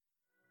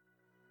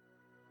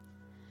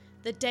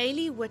The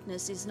Daily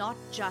Witness is not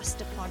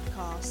just a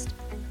podcast,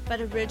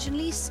 but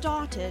originally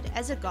started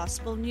as a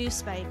gospel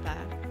newspaper.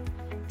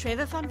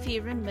 Trevor Van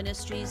Vieren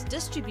Ministries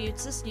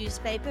distributes this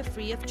newspaper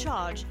free of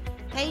charge,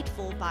 paid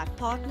for by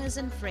partners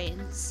and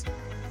friends.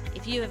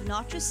 If you have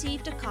not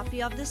received a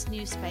copy of this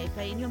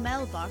newspaper in your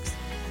mailbox,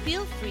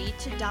 feel free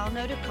to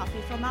download a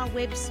copy from our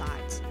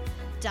website,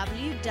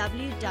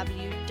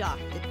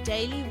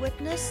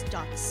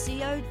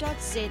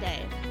 www.thedailywitness.co.za.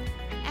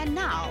 And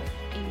now,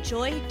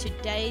 enjoy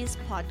today's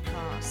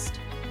podcast.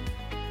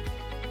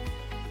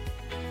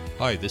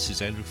 Hi, this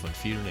is Andrew Van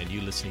Vieren and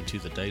you're listening to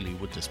the Daily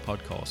Witness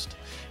podcast.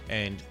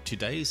 And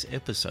today's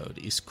episode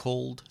is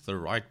called The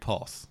Right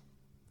Path.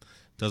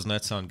 Doesn't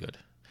that sound good?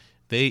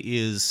 There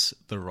is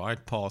the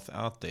right path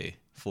out there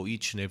for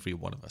each and every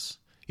one of us,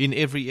 in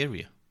every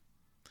area.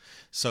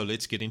 So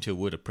let's get into a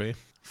word of prayer.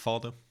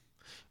 Father,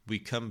 we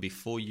come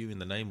before you in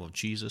the name of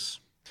Jesus.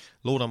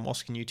 Lord, I'm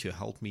asking you to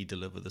help me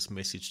deliver this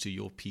message to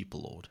your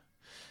people, Lord.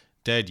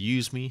 Dad,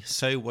 use me,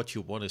 say what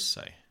you want to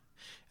say.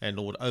 And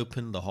Lord,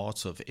 open the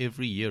hearts of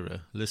every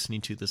hearer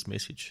listening to this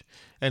message.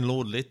 And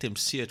Lord, let them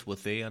see it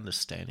with their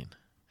understanding.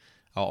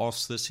 I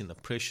ask this in the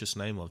precious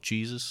name of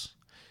Jesus.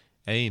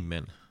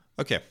 Amen.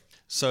 Okay,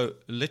 so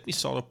let me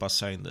start off by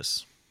saying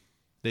this.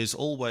 There's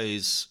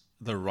always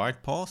the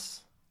right path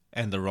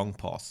and the wrong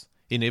path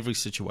in every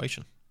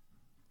situation.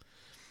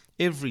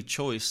 Every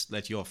choice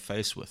that you're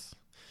faced with,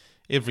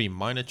 every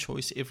minor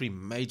choice, every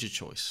major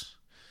choice,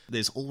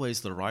 there's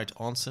always the right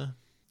answer,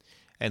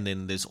 and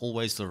then there's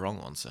always the wrong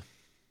answer.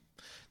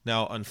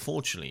 Now,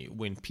 unfortunately,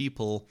 when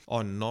people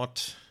are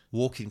not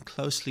walking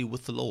closely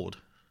with the Lord,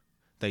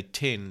 they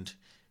tend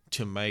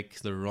to make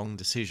the wrong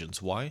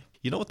decisions. Why?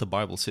 You know what the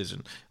Bible says,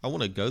 and I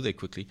want to go there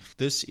quickly.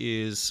 This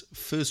is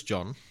 1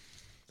 John,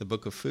 the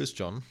book of 1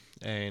 John,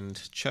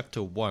 and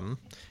chapter 1,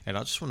 and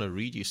I just want to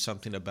read you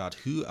something about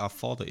who our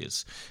Father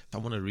is. I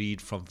want to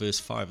read from verse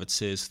 5. It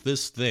says,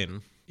 "This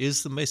then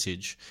is the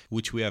message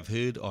which we have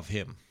heard of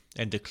him,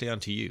 and declare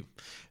unto you,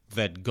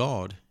 that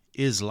God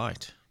is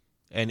light,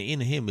 and in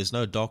him is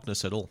no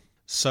darkness at all."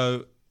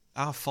 So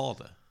our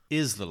Father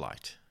is the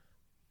light,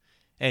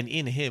 and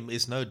in him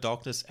is no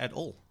darkness at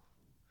all.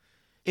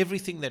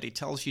 Everything that he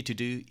tells you to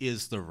do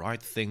is the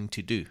right thing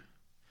to do.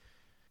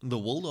 The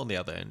world, on the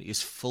other hand,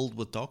 is filled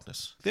with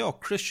darkness. There are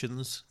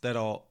Christians that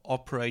are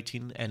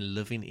operating and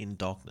living in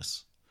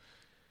darkness.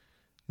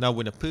 Now,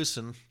 when a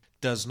person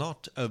does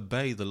not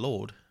obey the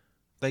Lord,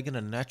 they're going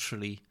to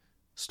naturally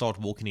start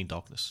walking in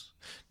darkness.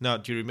 Now,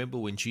 do you remember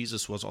when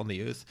Jesus was on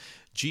the earth?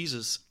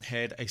 Jesus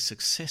had a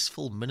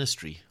successful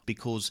ministry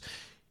because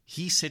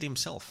he said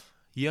himself,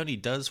 he only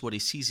does what he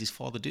sees his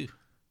Father do.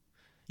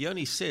 He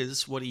only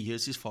says what he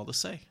hears his Father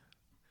say.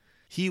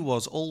 He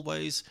was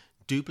always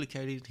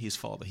duplicating his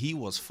Father. He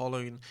was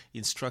following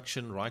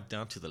instruction right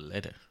down to the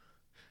letter.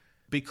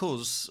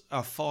 Because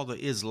our Father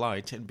is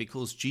light, and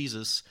because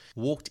Jesus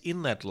walked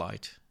in that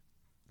light,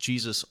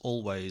 Jesus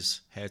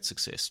always had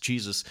success.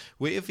 Jesus,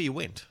 wherever he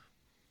went,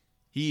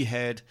 he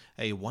had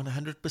a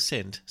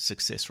 100%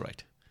 success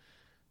rate.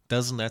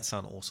 Doesn't that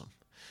sound awesome?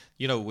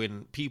 You know,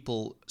 when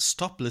people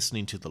stop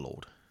listening to the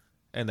Lord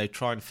and they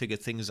try and figure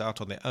things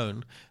out on their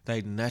own,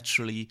 they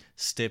naturally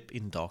step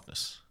in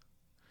darkness.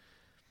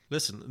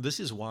 Listen, this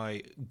is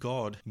why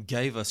God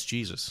gave us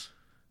Jesus.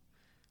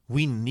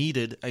 We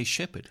needed a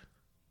shepherd.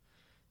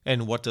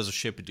 And what does a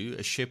shepherd do?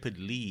 A shepherd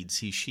leads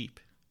his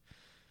sheep.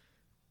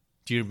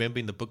 Do you remember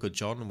in the book of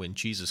John when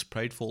Jesus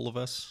prayed for all of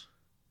us?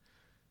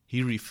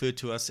 He referred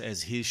to us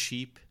as his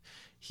sheep.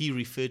 He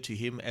referred to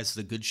him as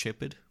the good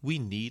shepherd. We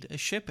need a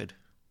shepherd.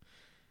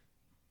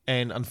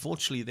 And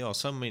unfortunately, there are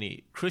so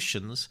many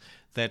Christians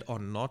that are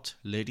not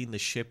letting the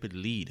shepherd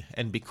lead.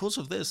 And because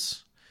of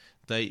this,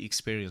 they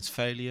experience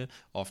failure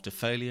after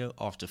failure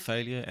after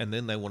failure, and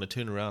then they want to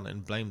turn around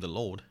and blame the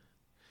Lord.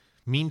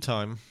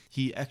 Meantime,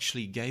 he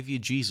actually gave you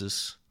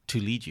Jesus to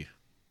lead you.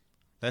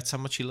 That's how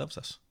much he loves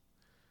us.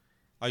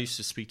 I used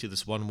to speak to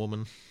this one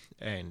woman,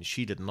 and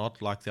she did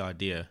not like the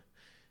idea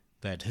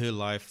that her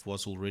life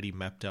was already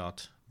mapped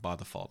out by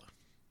the Father.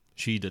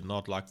 She did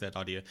not like that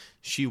idea.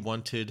 She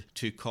wanted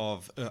to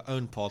carve her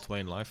own pathway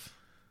in life.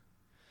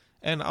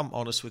 And I'm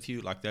honest with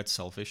you, like, that's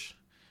selfish,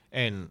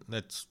 and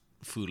that's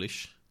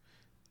foolish.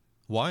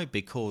 Why?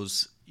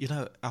 Because, you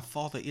know, our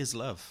Father is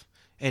love,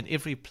 and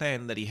every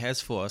plan that he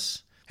has for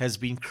us has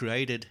been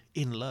created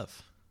in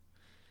love.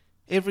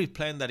 Every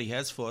plan that he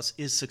has for us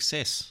is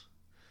success.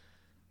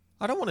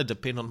 I don't want to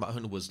depend on my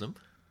own wisdom.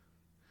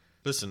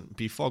 Listen,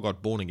 before I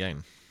got born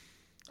again,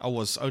 I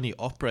was only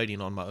operating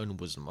on my own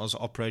wisdom. I was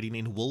operating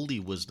in worldly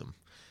wisdom,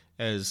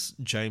 as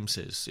James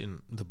says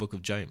in the book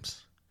of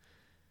James.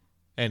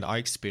 And I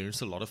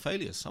experienced a lot of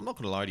failures. I'm not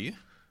going to lie to you.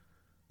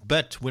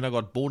 But when I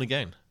got born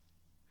again,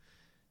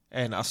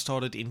 and I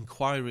started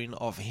inquiring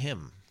of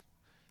him,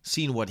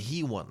 seeing what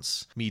he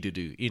wants me to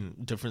do in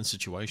different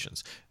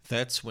situations,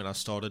 that's when I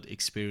started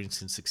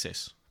experiencing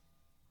success.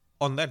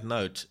 On that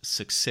note,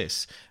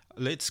 success,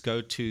 let's go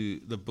to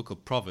the book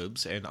of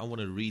Proverbs, and I want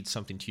to read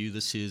something to you.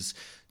 This is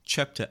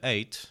chapter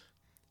 8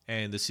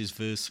 and this is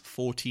verse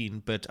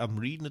 14, but I'm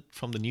reading it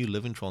from the New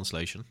Living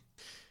Translation.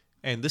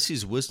 And this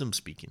is wisdom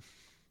speaking.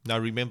 Now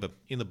remember,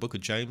 in the book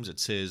of James, it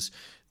says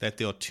that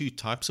there are two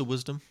types of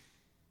wisdom.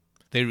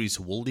 There is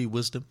worldly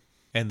wisdom,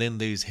 and then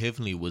there is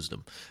heavenly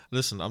wisdom.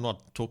 Listen, I'm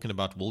not talking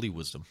about worldly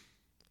wisdom.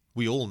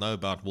 We all know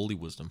about worldly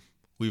wisdom.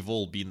 We've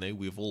all been there.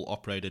 We've all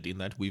operated in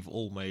that. We've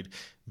all made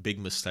big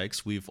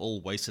mistakes. We've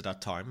all wasted our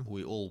time.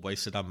 We all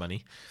wasted our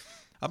money.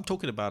 I'm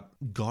talking about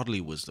godly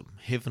wisdom,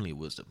 heavenly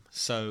wisdom.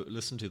 So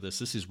listen to this.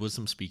 This is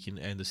wisdom speaking,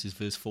 and this is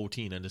verse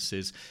 14, and it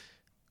says,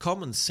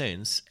 "Common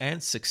sense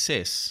and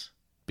success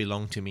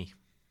belong to me.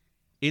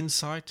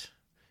 Insight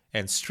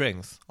and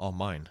strength are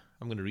mine."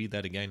 I'm going to read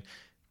that again.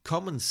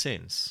 Common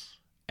sense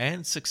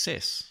and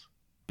success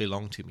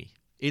belong to me.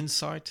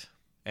 Insight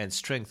and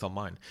strength are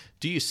mine.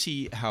 Do you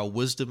see how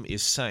wisdom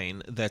is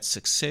saying that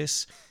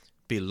success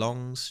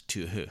belongs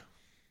to her?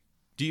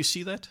 Do you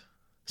see that?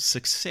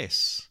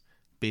 Success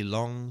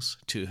belongs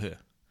to her.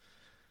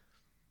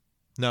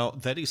 Now,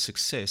 that is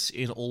success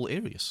in all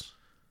areas.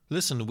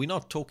 Listen, we're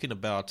not talking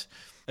about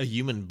a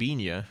human being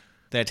here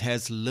that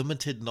has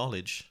limited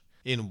knowledge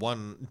in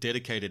one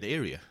dedicated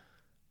area.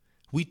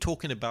 We're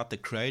talking about the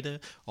creator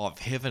of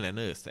heaven and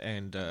earth.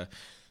 And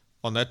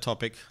on that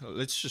topic,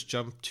 let's just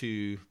jump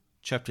to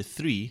chapter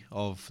 3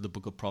 of the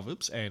book of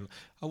Proverbs, and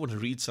I want to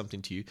read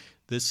something to you.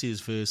 This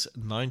is verse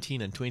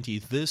 19 and 20.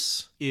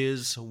 "This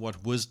is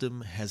what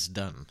wisdom has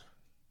done.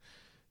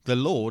 The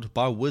Lord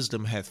by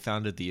wisdom hath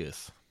founded the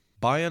earth.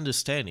 By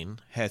understanding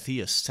hath he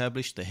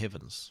established the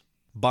heavens.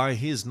 By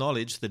his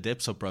knowledge the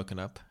depths are broken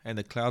up, and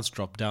the clouds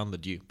drop down the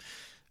dew."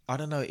 I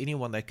don't know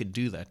anyone that could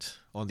do that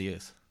on the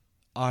earth.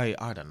 I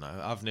don't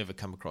know. I've never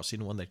come across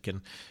anyone that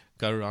can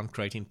go around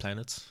creating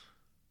planets,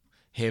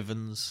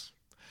 heavens,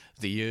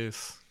 the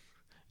earth,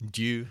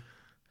 dew.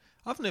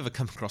 I've never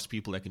come across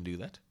people that can do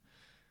that.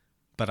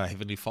 But our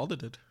Heavenly Father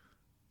did.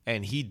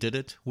 And he did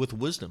it with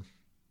wisdom.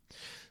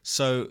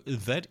 So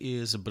that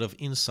is a bit of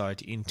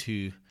insight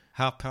into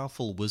how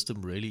powerful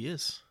wisdom really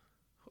is.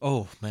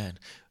 Oh man,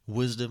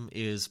 wisdom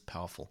is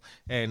powerful.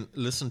 And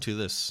listen to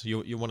this.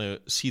 You want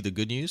to see the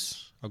good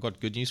news? I've got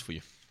good news for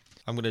you.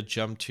 I'm going to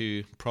jump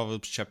to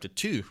Proverbs chapter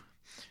 2,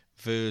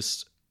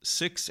 verse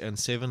 6 and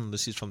 7.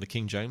 This is from the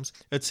King James.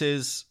 It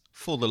says,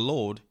 "For the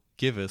Lord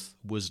giveth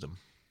wisdom.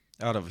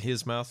 Out of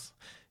his mouth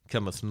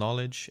cometh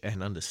knowledge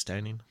and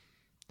understanding.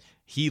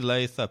 He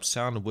layeth up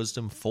sound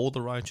wisdom for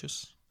the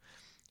righteous.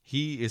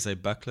 He is a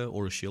buckler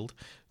or a shield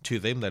to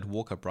them that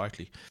walk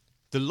uprightly."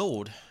 The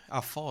Lord,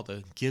 our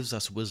Father, gives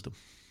us wisdom.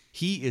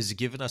 He is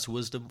giving us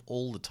wisdom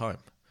all the time.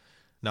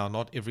 Now,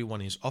 not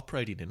everyone is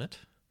operating in it.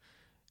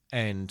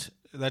 And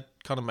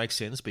that kind of makes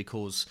sense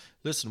because,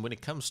 listen, when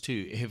it comes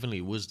to heavenly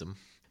wisdom,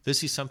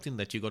 this is something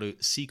that you got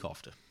to seek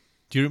after.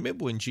 Do you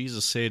remember when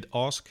Jesus said,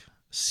 "Ask,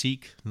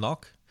 seek,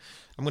 knock"?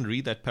 I'm going to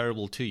read that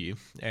parable to you.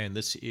 And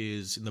this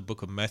is in the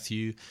book of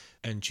Matthew.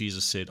 And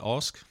Jesus said,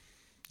 "Ask,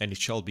 and it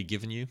shall be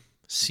given you.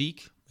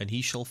 Seek, and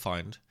he shall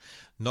find.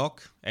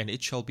 Knock, and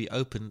it shall be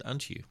opened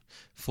unto you.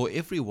 For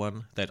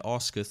everyone that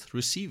asketh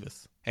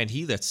receiveth, and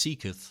he that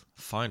seeketh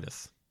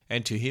findeth.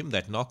 And to him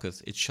that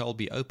knocketh it shall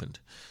be opened."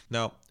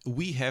 Now,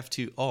 we have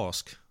to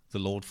ask the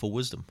Lord for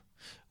wisdom.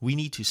 We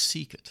need to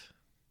seek it.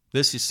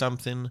 This is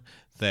something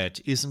that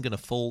isn't going to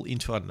fall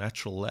into our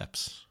natural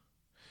laps.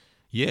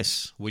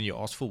 Yes, when you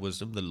ask for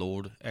wisdom, the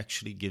Lord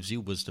actually gives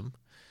you wisdom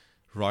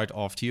right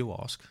after you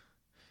ask.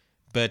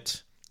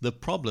 But the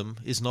problem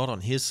is not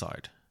on his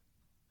side.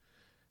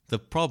 The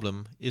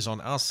problem is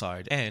on our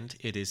side, and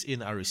it is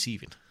in our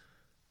receiving.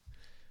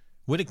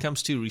 When it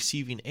comes to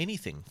receiving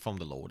anything from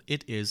the Lord,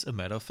 it is a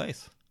matter of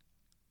faith.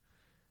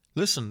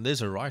 Listen,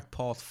 there's a right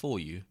path for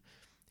you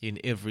in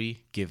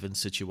every given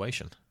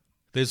situation.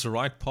 There's a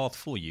right path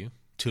for you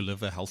to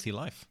live a healthy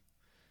life.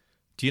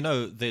 Do you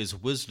know there's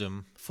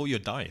wisdom for your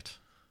diet?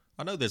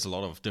 I know there's a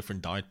lot of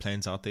different diet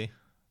plans out there.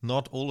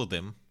 Not all of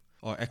them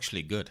are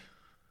actually good.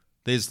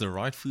 There's the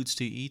right foods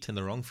to eat and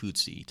the wrong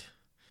foods to eat.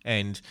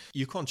 And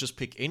you can't just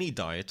pick any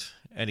diet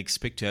and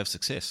expect to have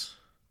success.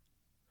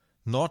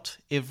 Not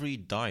every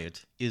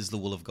diet is the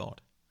will of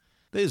God.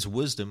 There's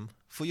wisdom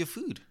for your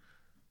food.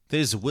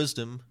 There's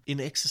wisdom in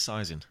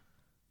exercising.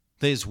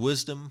 There's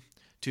wisdom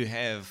to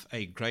have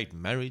a great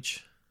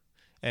marriage.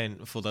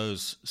 And for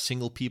those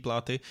single people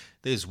out there,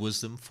 there's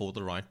wisdom for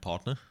the right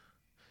partner.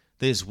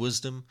 There's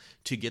wisdom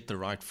to get the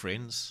right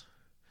friends.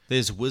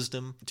 There's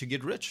wisdom to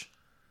get rich.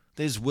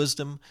 There's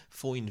wisdom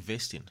for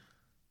investing.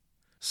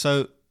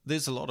 So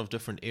there's a lot of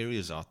different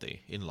areas out there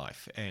in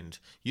life, and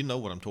you know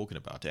what I'm talking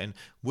about. And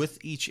with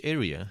each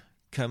area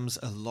comes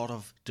a lot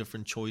of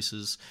different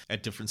choices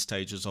at different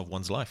stages of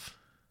one's life.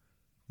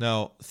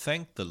 Now,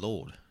 thank the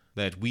Lord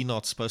that we're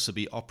not supposed to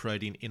be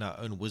operating in our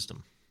own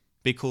wisdom,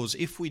 because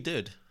if we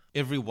did,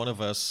 every one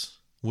of us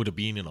would have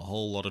been in a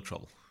whole lot of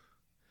trouble.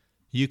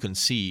 You can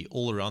see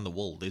all around the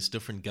world, there's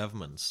different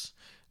governments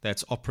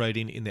that's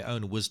operating in their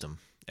own wisdom,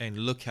 and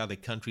look how their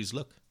countries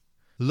look.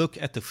 Look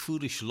at the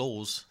foolish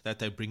laws that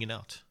they're bringing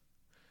out.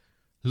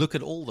 Look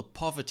at all the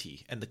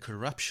poverty and the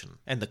corruption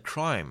and the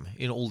crime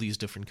in all these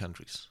different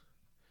countries.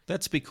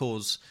 That's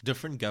because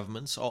different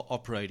governments are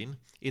operating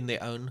in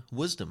their own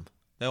wisdom.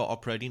 They are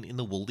operating in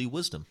the worldly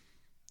wisdom.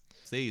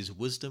 There is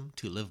wisdom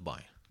to live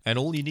by. And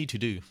all you need to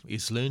do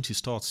is learn to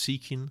start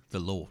seeking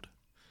the Lord.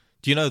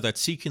 Do you know that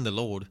seeking the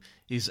Lord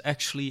is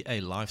actually a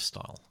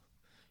lifestyle?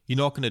 You're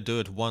not going to do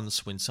it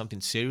once when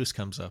something serious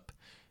comes up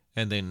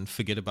and then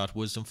forget about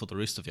wisdom for the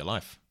rest of your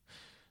life.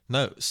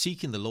 No,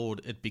 seeking the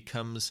Lord, it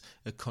becomes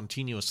a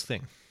continuous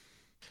thing.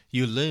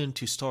 You learn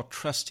to start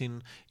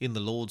trusting in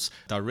the Lord's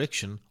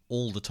direction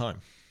all the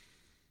time.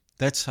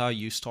 That's how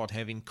you start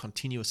having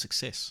continuous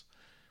success.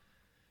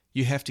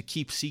 You have to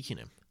keep seeking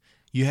Him.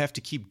 You have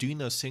to keep doing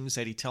those things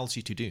that He tells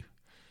you to do.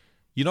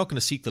 You're not going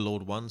to seek the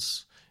Lord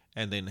once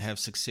and then have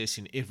success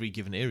in every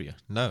given area.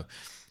 No.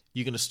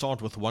 You're going to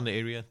start with one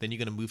area, then you're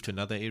going to move to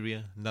another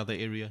area,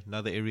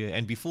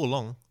 and before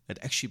long, it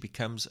actually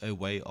becomes a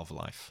way of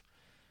life.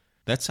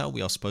 That's how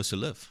we are supposed to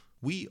live.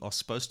 We are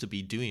supposed to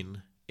be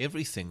doing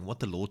everything what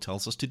the Lord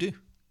tells us to do.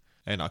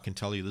 And I can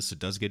tell you this, it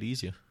does get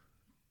easier.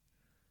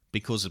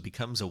 Because it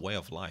becomes a way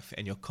of life,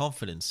 and your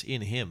confidence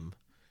in Him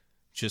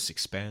just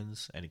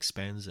expands and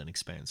expands and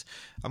expands.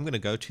 I'm going to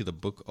go to the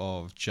book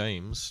of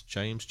James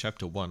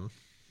chapter 1.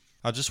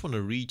 I just want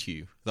to read to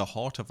you the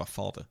heart of a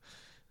father.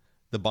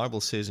 The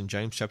Bible says in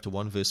James chapter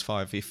 1 verse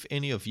 5, "If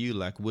any of you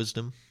lack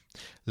wisdom,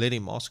 let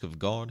him ask of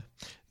God,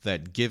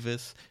 that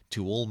giveth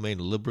to all men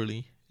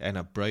liberally, and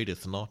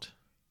upbraideth not,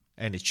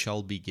 and it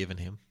shall be given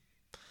him."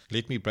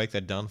 Let me break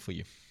that down for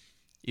you.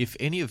 If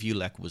any of you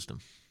lack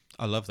wisdom,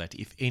 I love that.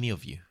 If any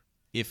of you.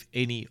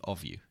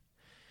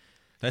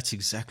 That's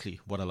exactly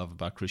what I love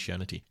about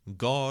Christianity.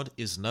 God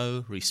is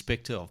no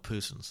respecter of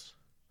persons.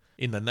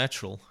 In the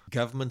natural,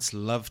 governments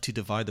love to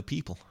divide the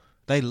people.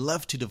 They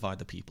love to divide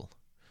the people.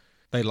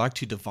 They like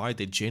to divide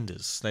their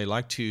genders. They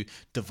like to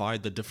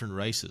divide the different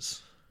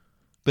races.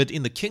 But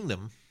in the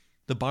kingdom,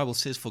 the Bible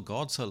says, "For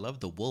God so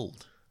loved the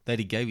world that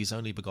He gave His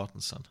only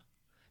begotten Son."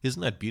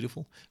 Isn't that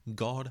beautiful?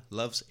 God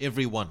loves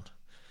everyone.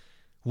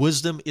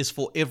 Wisdom is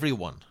for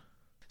everyone.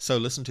 So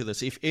listen to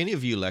this. If any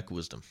of you lack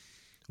wisdom.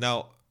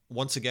 Now,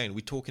 once again,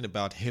 we're talking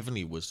about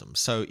heavenly wisdom.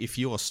 So if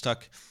you are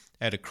stuck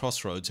at a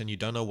crossroads and you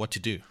don't know what to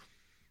do,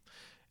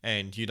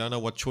 and you don't know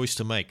what choice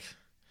to make,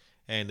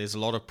 and there's a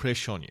lot of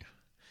pressure on you,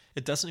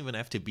 it doesn't even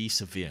have to be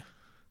severe.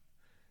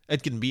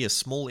 It can be a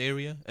small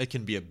area, it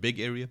can be a big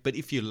area, but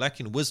if you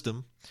lack in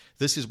wisdom,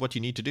 this is what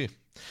you need to do.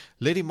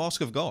 Let him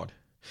ask of God,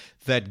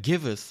 that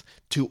giveth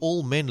to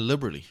all men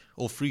liberally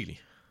or freely.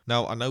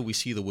 Now, I know we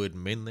see the word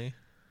men there,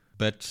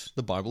 but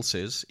the Bible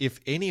says, if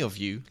any of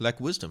you lack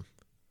wisdom,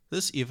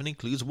 this even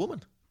includes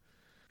women.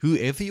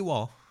 Whoever you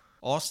are,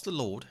 ask the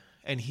Lord,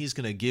 and He's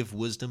going to give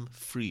wisdom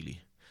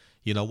freely.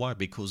 You know why?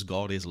 Because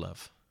God is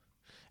love.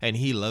 And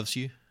He loves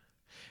you.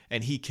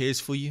 And He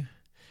cares for you.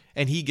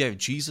 And He gave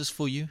Jesus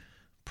for you.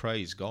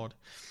 Praise God.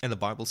 And the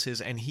Bible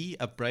says, and He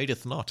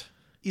upbraideth not.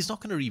 He's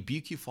not going to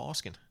rebuke you for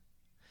asking.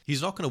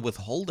 He's not going to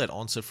withhold that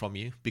answer from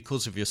you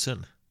because of your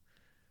sin.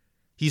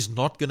 He's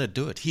not going to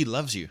do it. He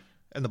loves you.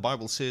 And the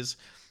Bible says,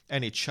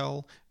 and it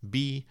shall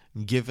be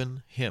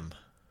given him.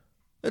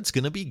 It's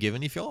going to be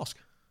given if you ask.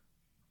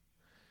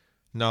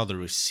 Now, the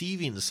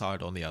receiving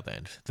side, on the other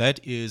hand, that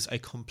is a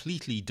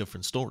completely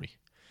different story.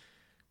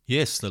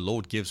 Yes, the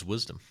Lord gives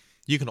wisdom.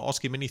 You can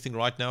ask Him anything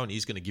right now and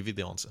He's going to give you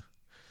the answer.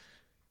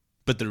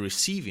 But the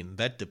receiving,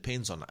 that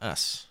depends on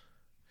us.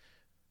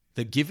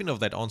 The giving of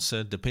that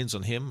answer depends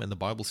on Him, and the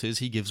Bible says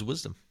He gives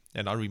wisdom.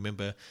 And I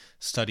remember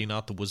studying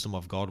out the wisdom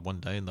of God one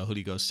day, and the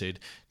Holy Ghost said,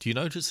 do you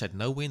notice that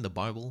nowhere in the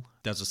Bible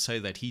does it say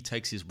that He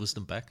takes His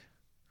wisdom back?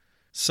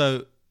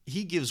 So,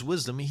 He gives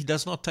wisdom, He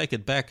does not take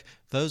it back.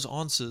 Those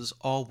answers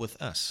are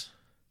with us.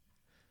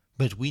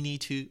 But we need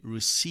to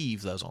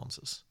receive those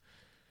answers.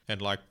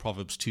 And like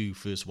Proverbs 2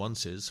 verse 1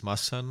 says, my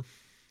son,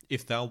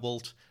 if thou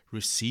wilt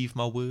receive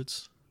my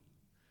words,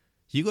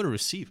 you got to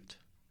receive it.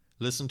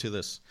 Listen to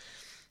this.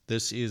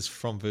 This is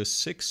from verse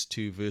 6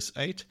 to verse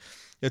 8.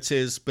 It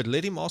says, but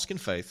let him ask in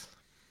faith,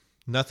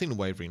 nothing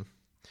wavering.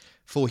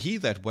 For he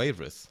that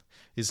wavereth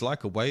is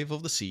like a wave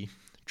of the sea,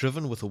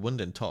 driven with the wind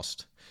and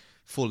tossed.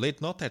 For let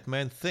not that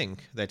man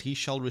think that he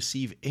shall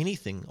receive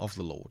anything of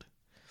the Lord.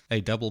 A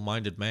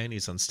double-minded man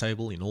is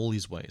unstable in all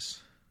his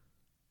ways.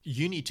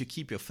 You need to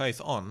keep your faith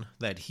on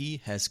that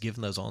He has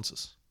given those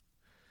answers.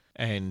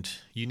 And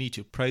you need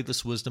to pray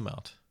this wisdom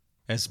out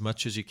as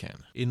much as you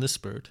can in the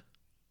Spirit.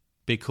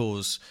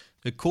 Because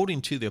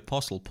according to the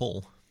Apostle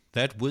Paul,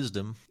 that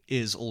wisdom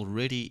is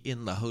already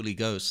in the Holy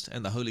Ghost,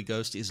 and the Holy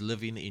Ghost is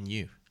living in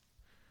you.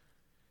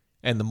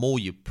 And the more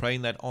you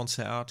praying that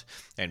answer out,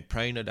 and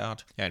praying it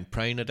out, and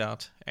praying it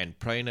out, and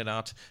praying it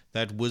out,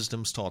 that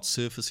wisdom starts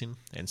surfacing,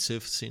 and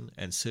surfacing,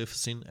 and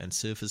surfacing, and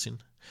surfacing.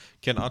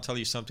 Can I tell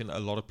you something? A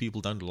lot of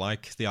people don't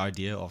like the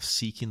idea of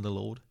seeking the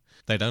Lord.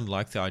 They don't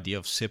like the idea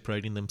of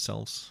separating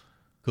themselves,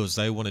 because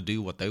they want to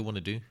do what they want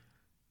to do,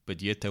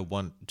 but yet they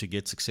want to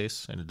get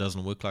success, and it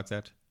doesn't work like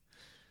that.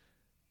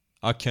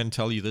 I can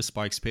tell you this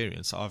by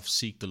experience. I've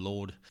sought the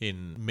Lord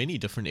in many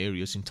different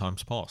areas in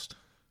times past.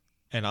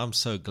 And I'm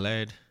so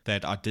glad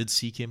that I did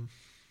seek Him.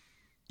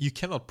 You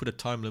cannot put a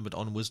time limit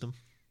on wisdom.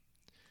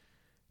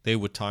 There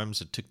were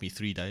times it took me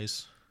 3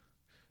 days.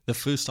 The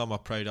first time I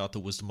prayed out the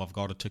wisdom of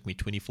God, it took me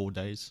 24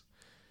 days.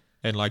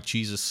 And like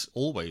Jesus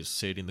always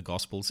said in the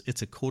Gospels,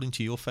 it's according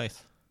to your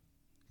faith.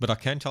 But I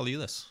can tell you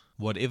this,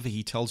 whatever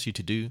he tells you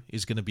to do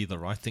is going to be the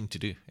right thing to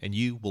do, and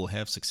you will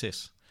have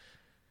success.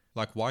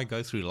 Like, why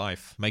go through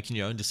life making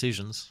your own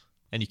decisions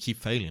and you keep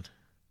failing?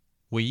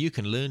 Where you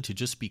can learn to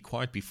just be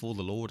quiet before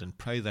the Lord and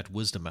pray that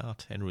wisdom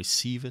out and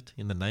receive it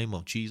in the name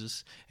of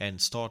Jesus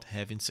and start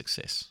having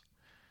success.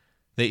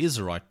 There is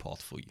a right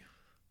path for you.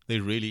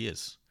 There really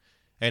is.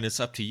 And it's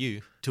up to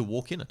you to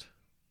walk in it.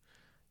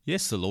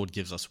 Yes, the Lord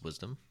gives us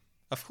wisdom.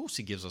 Of course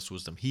he gives us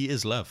wisdom. He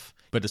is love.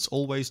 But it's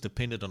always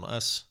dependent on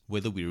us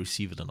whether we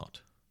receive it or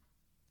not.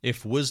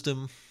 If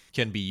wisdom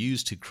can be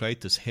used to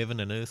create this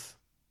heaven and earth,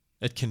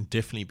 it can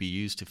definitely be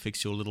used to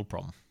fix your little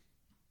problem.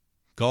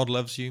 God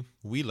loves you,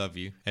 we love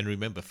you, and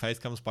remember,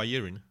 faith comes by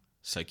hearing,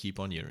 so keep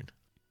on hearing.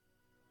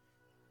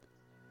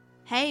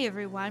 Hey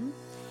everyone,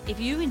 if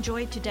you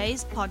enjoyed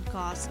today's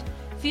podcast,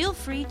 feel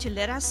free to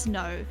let us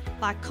know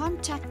by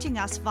contacting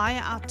us via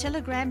our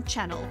Telegram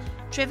channel,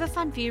 Trevor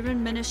Van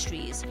Vieren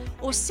Ministries,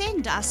 or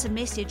send us a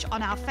message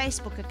on our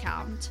Facebook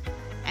account.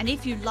 And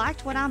if you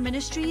liked what our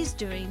ministry is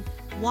doing,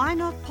 why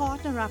not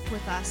partner up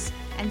with us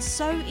and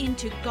sow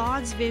into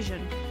God's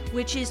vision,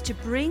 which is to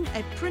bring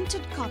a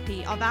printed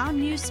copy of our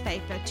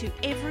newspaper to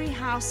every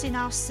house in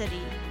our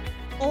city.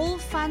 All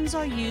funds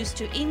are used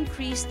to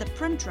increase the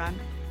print run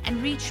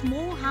and reach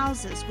more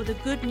houses with the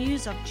good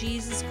news of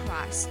Jesus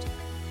Christ.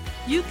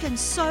 You can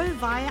sow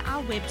via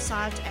our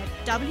website at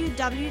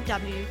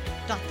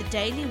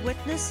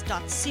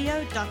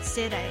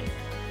www.thedailywitness.co.za.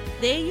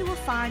 There you will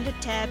find a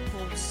tab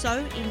called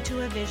Sow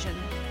into a Vision.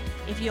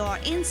 If you are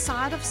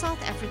inside of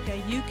South Africa,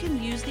 you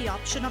can use the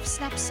option of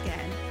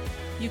SnapScan.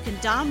 You can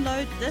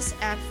download this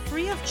app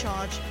free of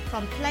charge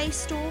from Play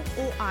Store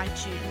or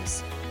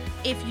iTunes.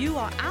 If you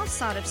are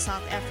outside of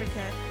South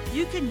Africa,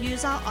 you can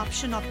use our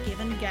option of Give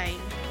and Gain.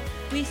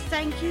 We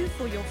thank you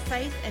for your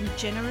faith and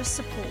generous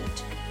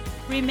support.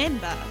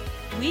 Remember,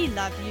 we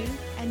love you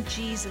and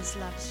Jesus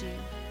loves you.